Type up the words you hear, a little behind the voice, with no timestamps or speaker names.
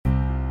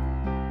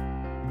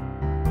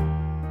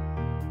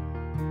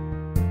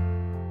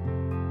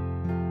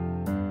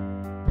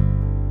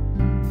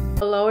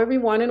Hello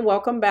everyone and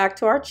welcome back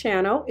to our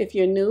channel. If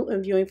you're new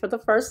and viewing for the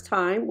first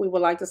time, we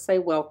would like to say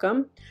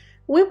welcome.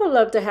 We would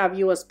love to have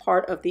you as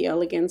part of the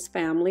Elegance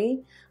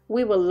family.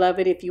 We would love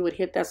it if you would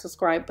hit that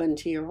subscribe button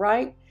to your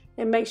right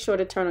and make sure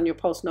to turn on your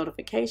post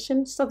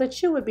notifications so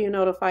that you would be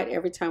notified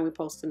every time we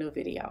post a new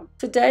video.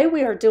 Today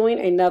we are doing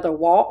another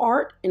wall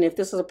art, and if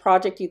this is a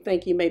project you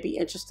think you may be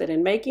interested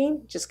in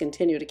making, just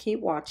continue to keep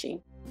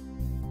watching.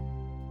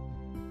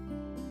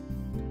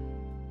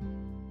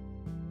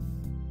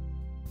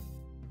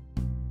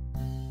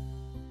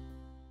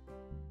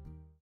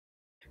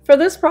 For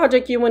this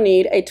project, you will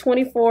need a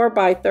 24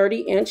 by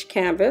 30 inch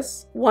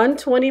canvas,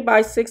 120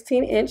 by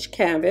 16 inch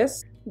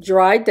canvas,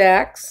 dry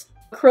decks,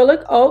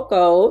 acrylic oak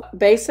gold,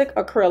 basic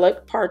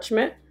acrylic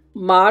parchment,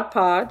 Mod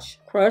Podge,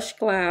 crushed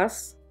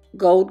glass,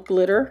 gold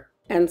glitter,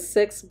 and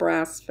 6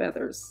 brass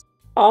feathers.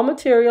 All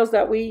materials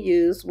that we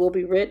use will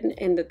be written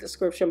in the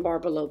description bar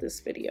below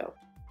this video.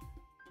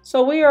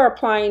 So we are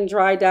applying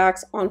dry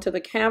decks onto the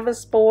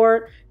canvas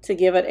board to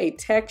give it a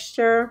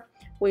texture.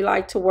 We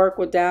like to work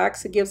with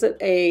decks. It gives it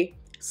a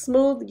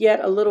smooth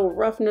yet a little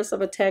roughness of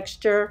a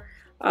texture.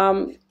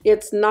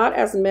 It's not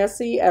as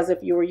messy as if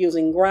you were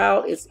using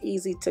grout. It's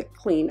easy to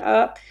clean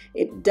up.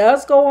 It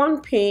does go on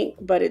pink,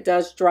 but it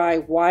does dry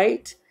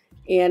white,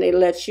 and it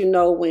lets you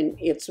know when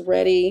it's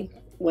ready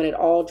when it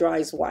all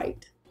dries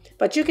white.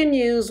 But you can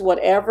use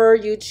whatever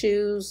you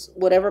choose,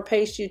 whatever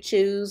paste you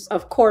choose.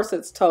 Of course,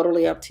 it's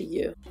totally up to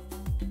you.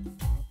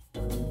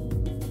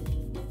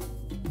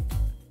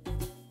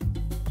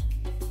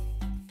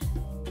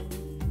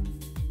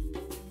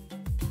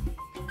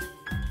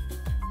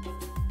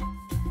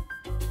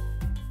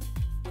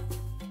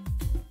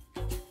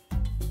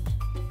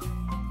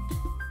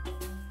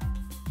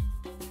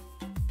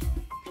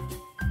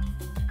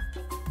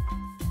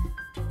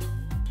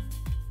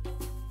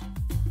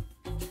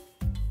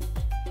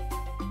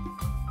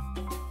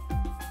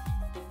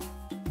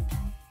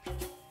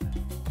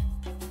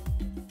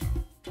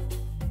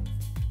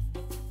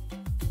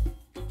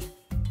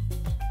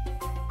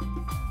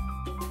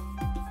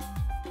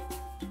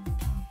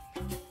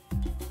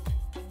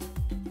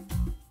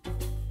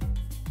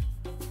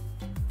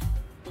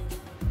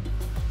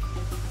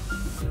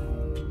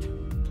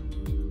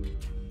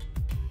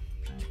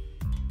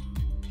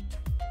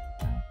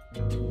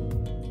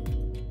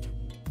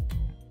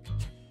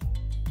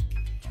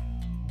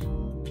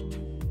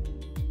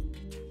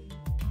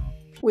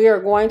 We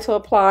are going to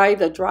apply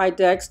the dry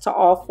decks to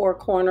all 4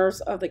 corners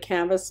of the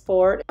canvas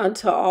board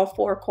until all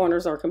 4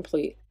 corners are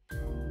complete.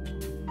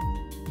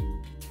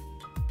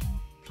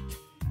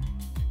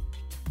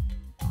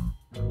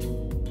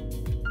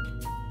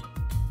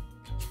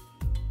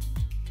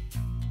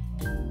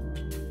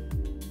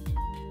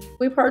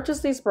 We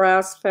purchased these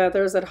brass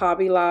feathers at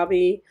Hobby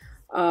Lobby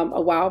a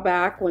while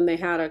back when they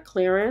had a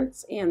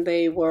clearance, and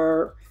they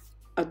were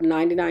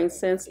 99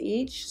 cents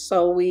each.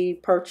 So we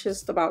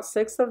purchased about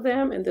 6 of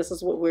them, and this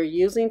is what we're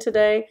using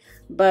today.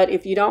 But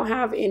if you don't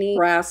have any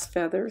brass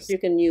feathers, you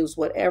can use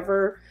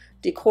whatever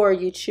decor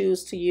you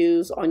choose to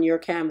use on your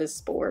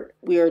canvas board.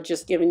 We are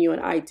just giving you an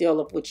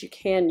ideal of what you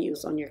can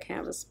use on your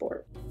canvas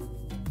board.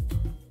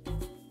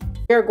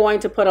 We're going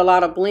to put a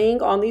lot of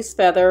bling on these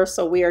feathers,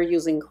 so we are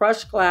using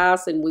crushed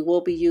glass, and we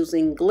will be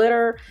using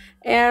glitter,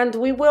 and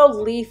we will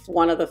leaf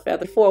one of the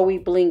feathers before we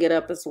bling it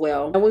up as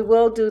well. And we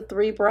will do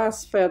 3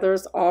 brass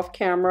feathers off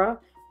camera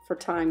for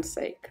time's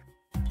sake.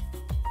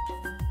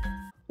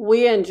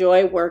 We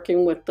enjoy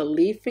working with the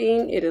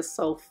leafing. It is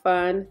so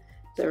fun.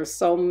 There's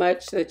so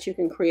much that you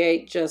can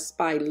create just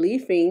by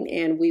leafing,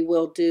 and we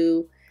will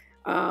do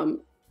a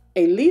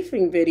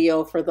leafing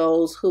video for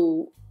those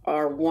who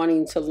are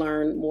wanting to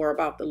learn more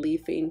about the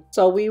leafing.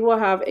 So we will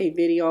have a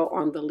video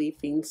on the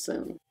leafing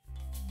soon.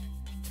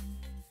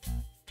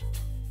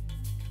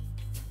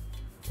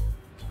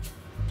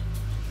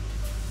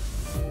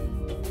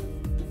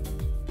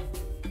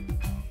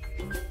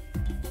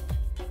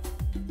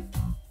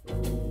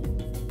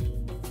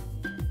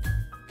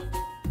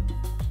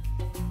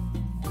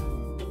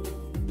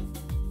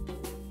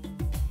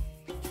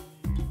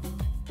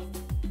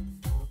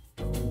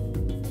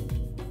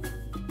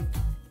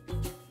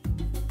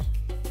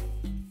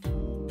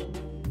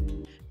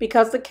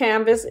 Because the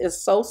canvas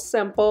is so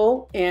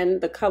simple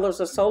and the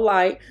colors are so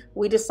light,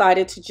 we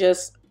decided to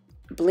just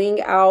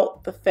bling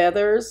out the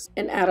feathers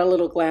and add a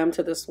little glam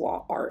to this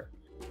wall art.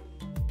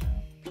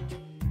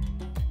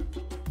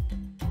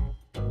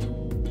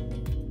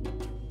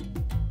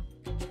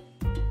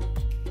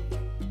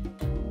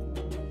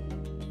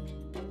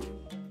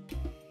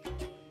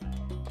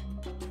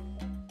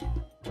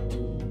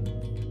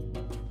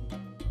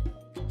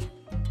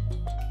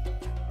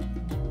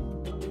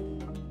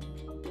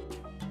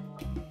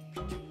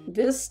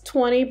 This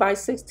 20 by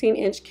 16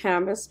 inch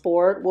canvas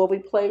board will be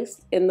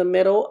placed in the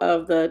middle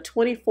of the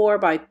 24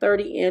 by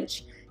 30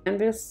 inch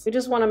canvas. We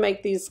just want to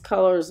make these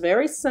colors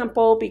very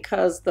simple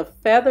because the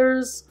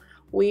feathers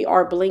we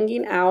are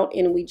blinging out,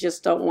 and we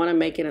just don't want to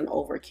make it an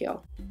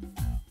overkill.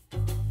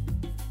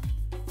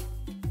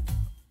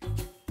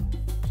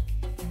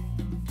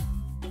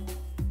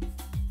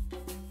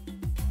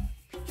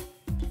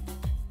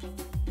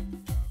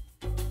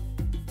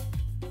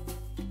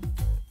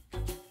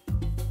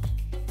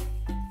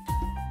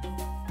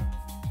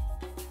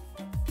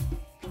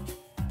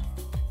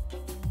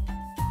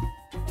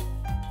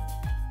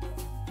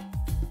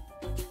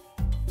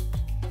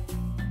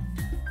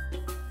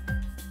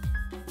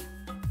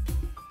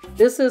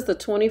 This is the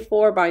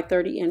 24 by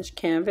 30 inch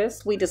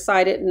canvas. We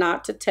decided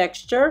not to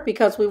texture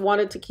because we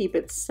wanted to keep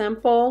it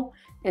simple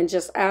and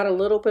just add a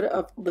little bit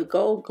of the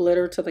gold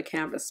glitter to the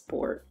canvas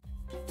board.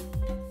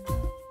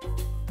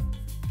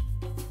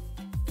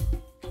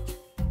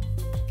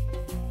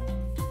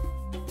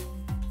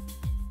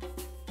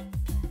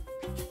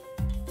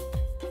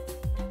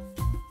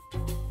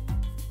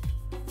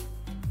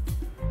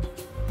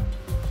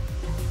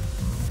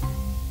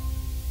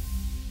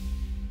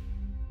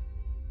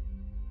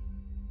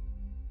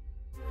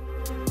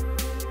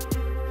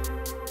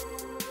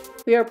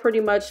 We are pretty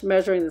much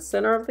measuring the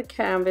center of the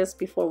canvas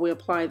before we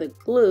apply the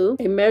glue.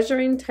 A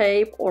measuring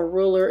tape or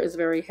ruler is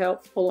very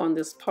helpful on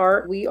this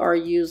part. We are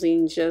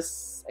using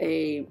just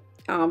an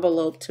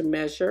envelope to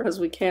measure because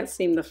we can't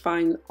seem to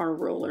find our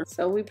ruler.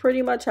 So we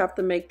pretty much have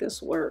to make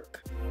this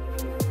work.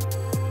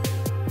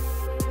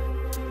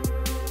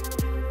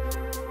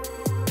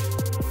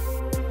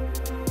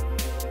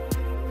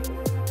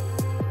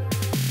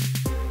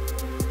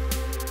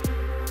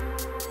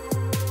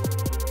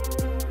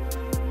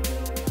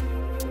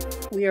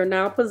 We are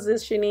now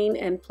positioning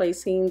and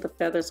placing the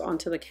feathers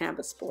onto the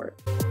canvas board.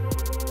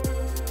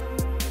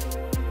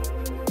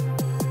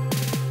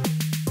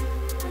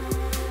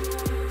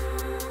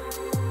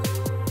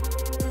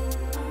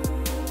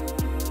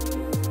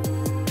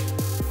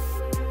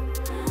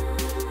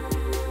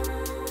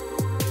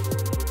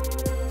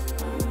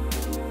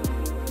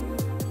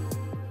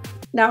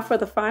 Now for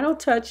the final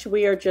touch,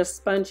 we are just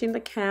sponging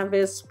the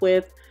canvas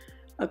with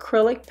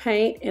acrylic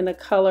paint in the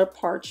color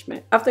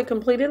parchment. After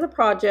completing the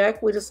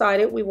project, we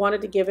decided we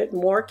wanted to give it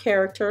more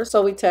character,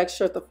 so we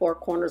textured the four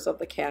corners of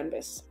the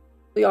canvas.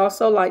 We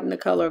also lightened the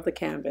color of the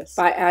canvas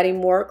by adding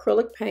more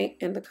acrylic paint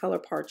in the color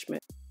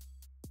parchment.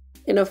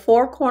 In the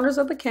four corners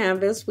of the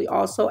canvas, we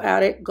also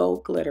added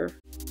gold glitter.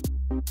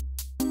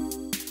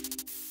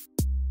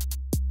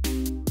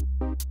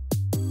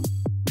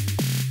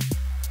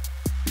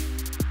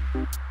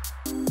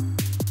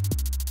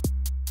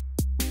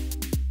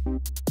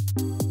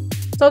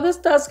 So this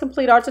does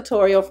complete our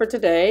tutorial for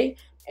today.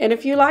 And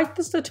if you like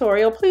this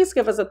tutorial, please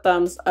give us a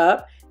thumbs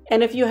up.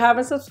 And if you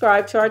haven't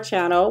subscribed to our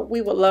channel,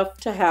 we would love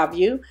to have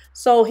you.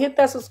 So hit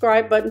that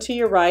subscribe button to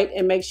your right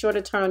and make sure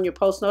to turn on your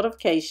post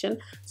notification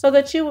so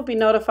that you will be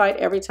notified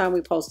every time we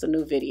post a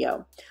new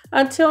video.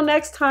 Until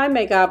next time,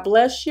 may God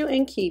bless you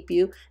and keep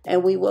you.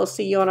 And we will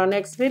see you on our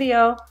next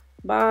video.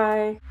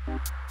 Bye.